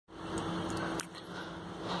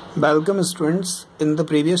Welcome students. In the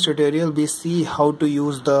previous tutorial we see how to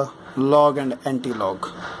use the log and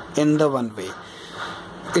antilog in the one way.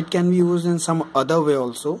 It can be used in some other way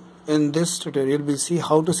also. In this tutorial we see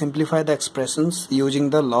how to simplify the expressions using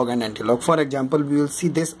the log and antilog. For example, we will see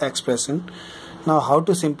this expression. Now how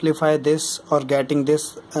to simplify this or getting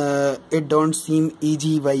this, it don't seem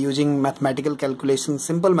easy by using mathematical calculations,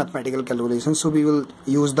 simple mathematical calculations. So we will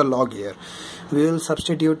use the log here. We will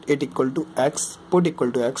substitute it equal to x, put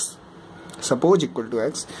equal to x, suppose equal to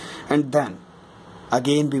x, and then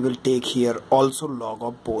again we will take here also log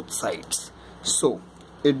of both sides. So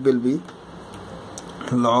it will be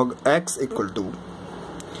log x equal to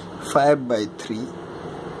 5 by 3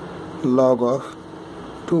 log of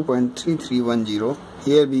 2.3310.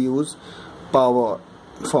 Here we use power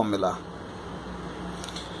formula,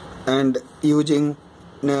 and using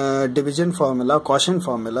division formula, quotient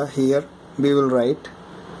formula, here we will write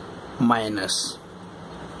minus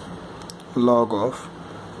log of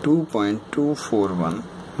 2.241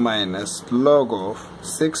 minus log of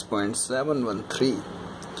 6.713.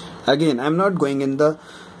 Again, I'm not going in the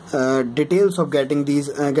details of getting these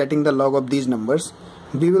getting the log of these numbers.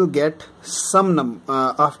 We will get some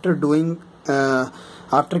after getting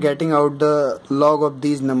out the log of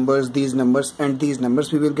these numbers and these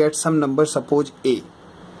numbers, we will get some number, suppose a,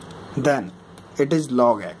 then it is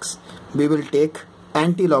log x. We will take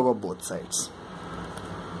anti-log of both sides.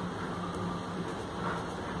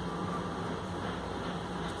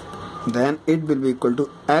 Then it will be equal to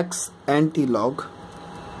x anti-log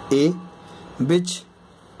a, which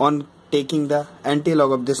on taking the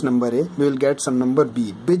anti-log of this number a, we will get some number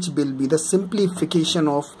b, which will be the simplification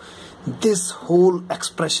of this whole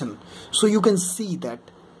expression. So you can see that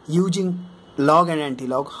using log and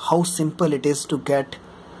anti-log, how simple it is to get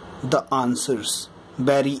the answers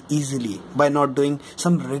very easily by not doing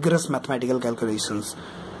some rigorous mathematical calculations.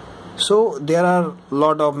 So there are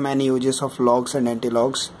many uses of logs and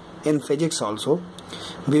anti-logs in physics also.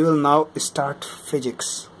 We will now start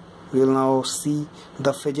physics. We will now see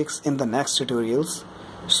the physics in the next tutorials.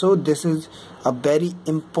 So this is a very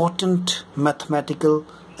important mathematical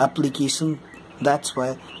application. That's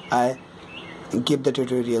why I give the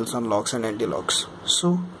tutorials on logs and anti-logs.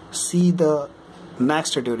 So see the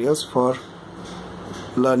next tutorials for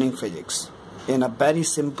learning physics in a very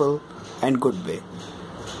simple and good way.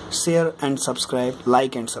 Share and subscribe,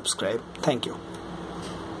 like and subscribe. Thank you.